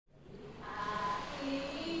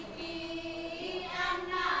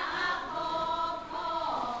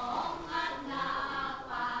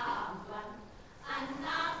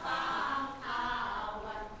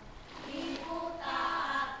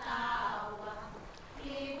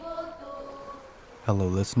Hello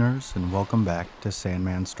listeners, and welcome back to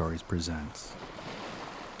Sandman Stories Presents.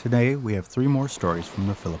 Today we have 3 more stories from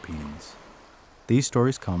the Philippines. These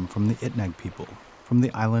stories come from the Itneg people, from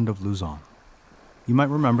the island of Luzon. You might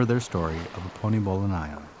remember their story of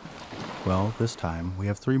Aponibolanayan. Well, this time we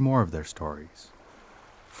have 3 more of their stories.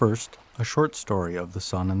 First, a short story of the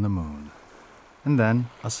sun and the moon, and then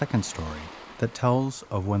a second story that tells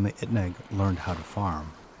of when the Itneg learned how to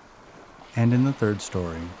farm. And in the third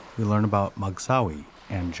story, we learn about Magsawi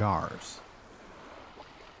and jars.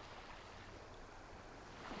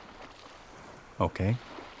 Okay,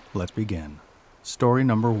 let's begin. Story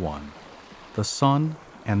number 1, The Sun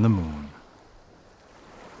and the Moon.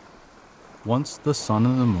 Once the sun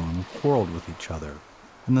and the moon quarreled with each other,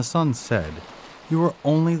 and the sun said, "You are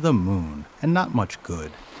only the moon, and not much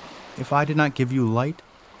good. If I did not give you light,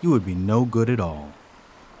 you would be no good at all."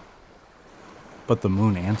 But the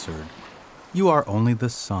moon answered, "You are only the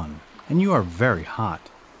sun, and you are very hot.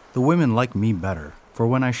 The women like me better, for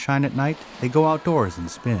when I shine at night, they go outdoors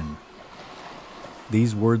and spin."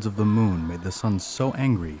 These words of the moon made the sun so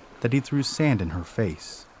angry that he threw sand in her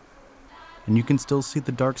face, and you can still see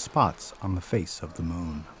the dark spots on the face of the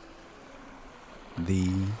moon.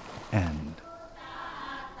 The end.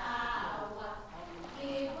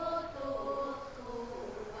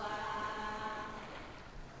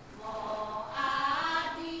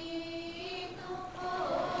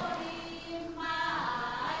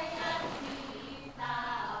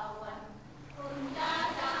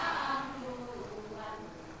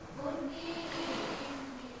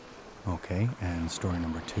 Okay, and story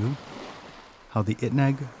number 2, How the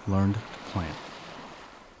Itneg Learned to Plant.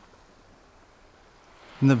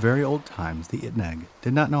 In the very old times, the Itneg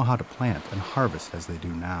did not know how to plant and harvest as they do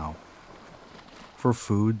now. For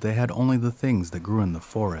food, they had only the things that grew in the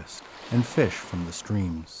forest and fish from the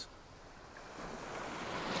streams.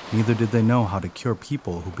 Neither did they know how to cure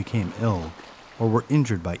people who became ill or were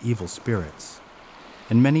injured by evil spirits,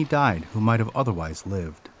 and many died who might have otherwise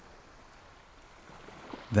lived.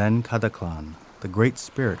 Then Kadaklan, the great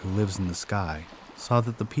spirit who lives in the sky, saw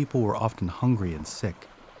that the people were often hungry and sick,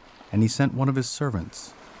 and he sent one of his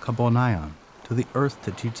servants, Kabonayan, to the earth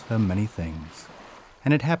to teach them many things.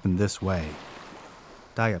 And it happened this way.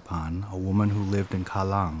 Dayapan, a woman who lived in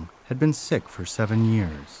Kalang, had been sick for 7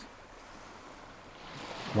 years.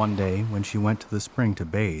 One day, when she went to the spring to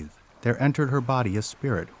bathe, there entered her body a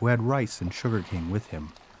spirit who had rice and sugarcane with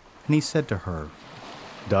him, and he said to her,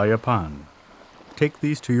 "Dayapan, take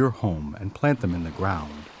these to your home and plant them in the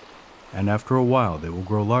ground, and after a while they will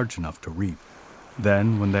grow large enough to reap.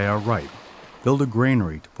 Then, when they are ripe, build a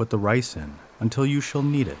granary to put the rice in until you shall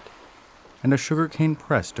need it, and a sugarcane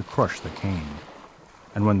press to crush the cane.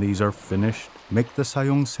 And when these are finished, make the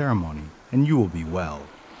sayong ceremony, and you will be well."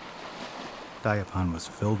 Dayapan was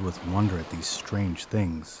filled with wonder at these strange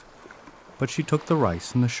things, but she took the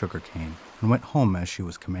rice and the sugarcane and went home as she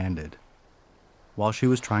was commanded. While she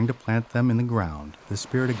was trying to plant them in the ground, the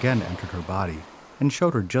spirit again entered her body and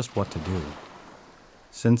showed her just what to do.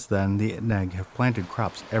 Since then, the Itneg have planted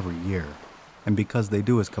crops every year, and because they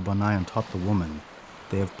do as Kabonayan taught the woman,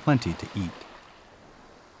 they have plenty to eat.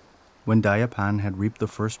 When Dayapan had reaped the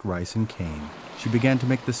first rice and cane, she began to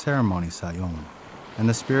make the ceremony sayong, and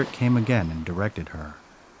the spirit came again and directed her.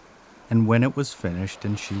 And when it was finished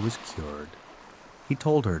and she was cured, he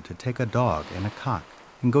told her to take a dog and a cock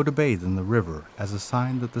and go to bathe in the river as a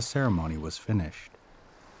sign that the ceremony was finished.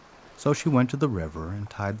 So she went to the river and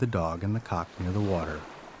tied the dog and the cock near the water.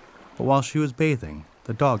 But while she was bathing,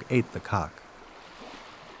 the dog ate the cock.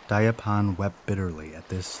 Dayapan wept bitterly at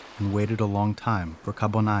this and waited a long time for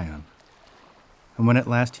Kabonayan. And when at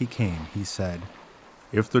last he came, he said,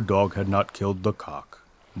 "If the dog had not killed the cock,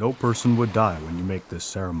 no person would die when you make this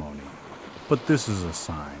ceremony. But this is a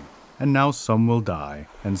sign, and now some will die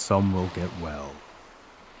and some will get well."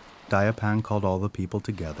 Dayapan called all the people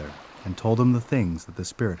together and told them the things that the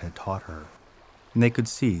spirit had taught her, and they could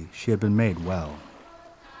see she had been made well.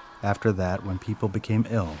 After that, when people became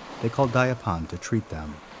ill, they called Dayapan to treat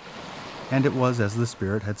them. And it was as the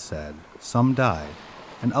spirit had said, some died,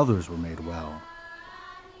 and others were made well.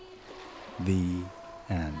 The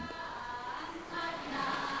end.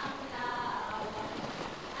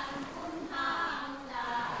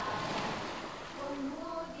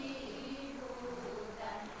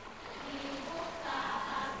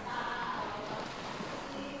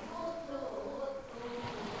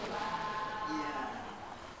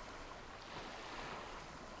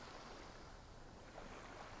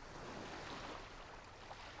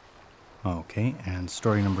 Okay, and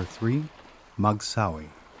story number 3, Magsawi.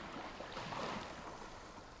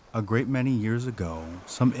 A great many years ago,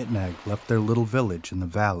 some Itneg left their little village in the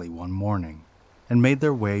valley one morning and made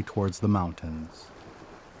their way towards the mountains.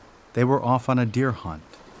 They were off on a deer hunt,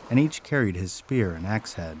 and each carried his spear and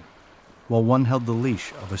axe head, while one held the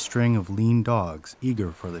leash of a string of lean dogs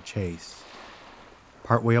eager for the chase.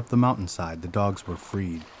 Partway up the mountainside, the dogs were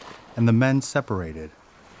freed, and the men separated,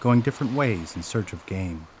 going different ways in search of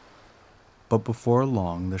game. But before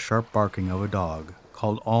long, the sharp barking of a dog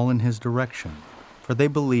called all in his direction, for they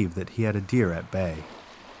believed that he had a deer at bay.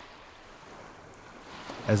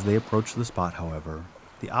 As they approached the spot, however,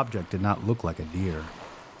 the object did not look like a deer,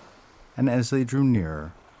 and as they drew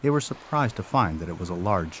nearer, they were surprised to find that it was a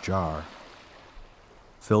large jar.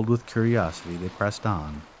 Filled with curiosity, they pressed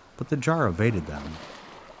on, but the jar evaded them.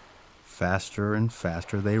 Faster and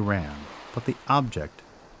faster they ran, but the object,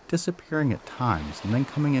 disappearing at times and then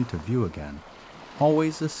coming into view again,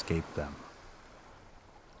 always escaped them.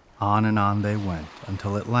 On and on they went,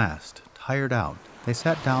 until at last, tired out, they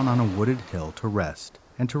sat down on a wooded hill to rest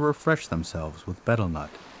and to refresh themselves with betel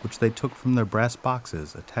nut, which they took from their brass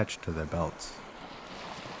boxes attached to their belts.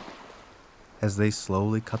 As they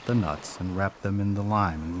slowly cut the nuts and wrapped them in the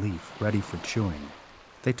lime and leaf ready for chewing,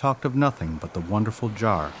 they talked of nothing but the wonderful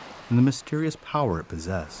jar and the mysterious power it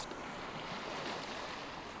possessed.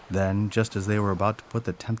 Then, just as they were about to put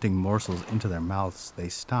the tempting morsels into their mouths, they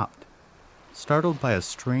stopped, startled by a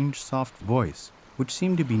strange, soft voice which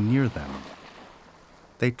seemed to be near them.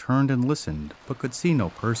 They turned and listened, but could see no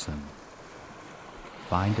person.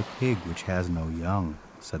 "Find a pig which has no young,"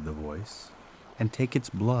 said the voice, "and take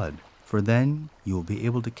its blood, for then you will be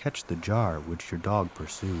able to catch the jar which your dog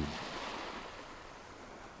pursued."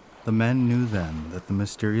 The men knew then that the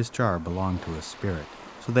mysterious jar belonged to a spirit,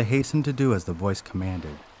 so they hastened to do as the voice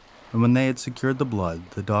commanded, and when they had secured the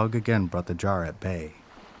blood, the dog again brought the jar at bay.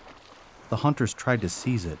 The hunters tried to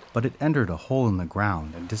seize it, but it entered a hole in the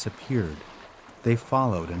ground and disappeared. They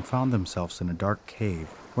followed and found themselves in a dark cave,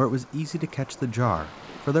 where it was easy to catch the jar,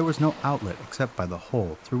 for there was no outlet except by the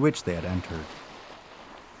hole through which they had entered.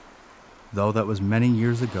 Though that was many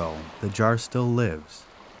years ago, the jar still lives,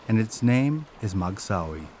 and its name is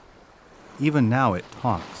Magsawi. Even now it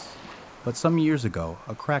talks, but some years ago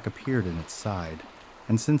a crack appeared in its side,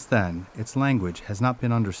 and since then its language has not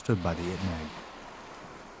been understood by the Itneg.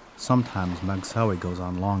 Sometimes Magsawi goes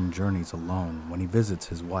on long journeys alone when he visits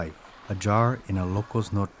his wife, a jar in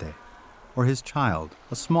Ilocos Norte, or his child,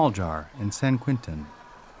 a small jar in San Quintin,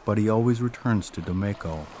 but he always returns to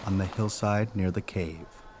Domeco on the hillside near the cave.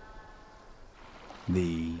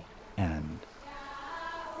 The end.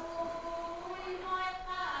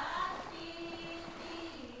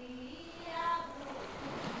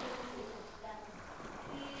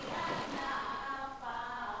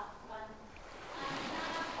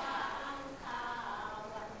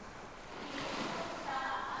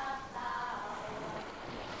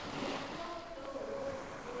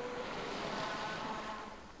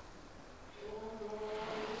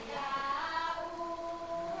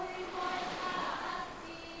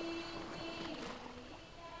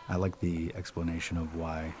 I like the explanation of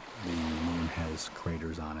why the moon has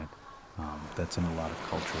craters on it. That's in a lot of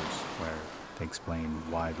cultures where they explain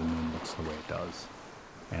why the moon looks the way it does.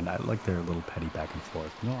 And I like their little petty back and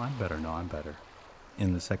forth. No, I'm better.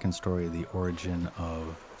 In the second story, the origin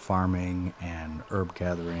of farming and herb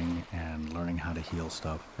gathering and learning how to heal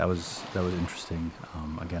stuff, that was interesting.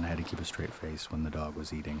 Again, I had to keep a straight face when the dog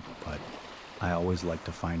was eating, but I always like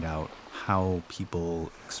to find out how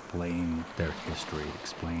people explain their history,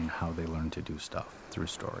 explain how they learn to do stuff through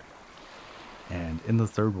story. And in the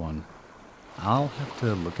third one, I'll have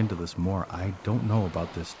to look into this more. I don't know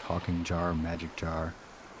about this talking jar, magic jar.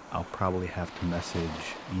 I'll probably have to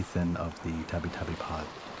message Ethan of the Tabi Tabi Pod,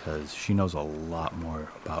 because she knows a lot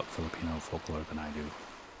more about Filipino folklore than I do.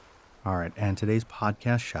 Alright, and today's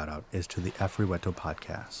podcast shout-out is to the AfriWetu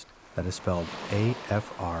podcast. That is spelled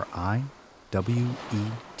AfriWetu,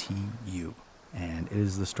 and it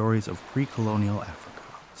is the stories of pre-colonial Africa.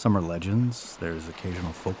 Some are legends, there's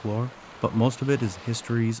occasional folklore, but most of it is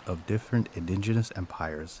histories of different indigenous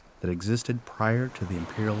empires that existed prior to the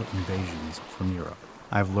imperial invasions from Europe.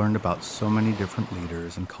 I've learned about so many different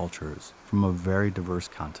leaders and cultures from a very diverse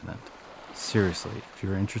continent. Seriously, if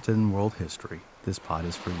you're interested in world history, this pod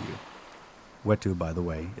is for you. Wetu, by the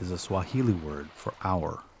way, is a Swahili word for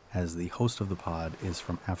hour, as the host of the pod is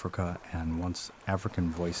from Africa and wants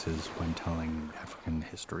African voices when telling African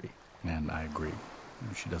history. And I agree.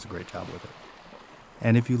 She does a great job with it.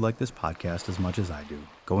 And if you like this podcast as much as I do,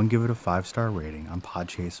 go and give it a 5-star rating on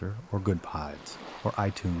Podchaser or Good Pods, or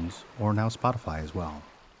iTunes, or now Spotify as well.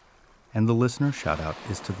 And the listener shout-out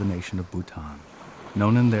is to the nation of Bhutan,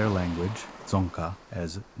 known in their language, Dzongkha,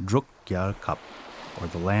 as Druk Gyal Kap, or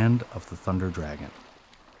the land of the thunder dragon.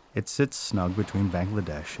 It sits snug between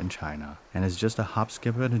Bangladesh and China and is just a hop,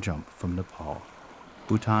 skip, and a jump from Nepal.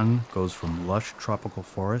 Bhutan goes from lush tropical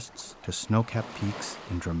forests to snow-capped peaks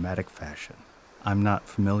in dramatic fashion. I'm not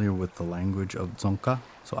familiar with the language of Dzongkha,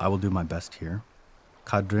 so I will do my best here.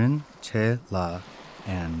 Kadrin, Che La,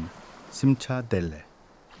 and Simcha Dele.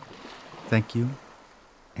 Thank you,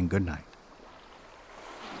 and good night.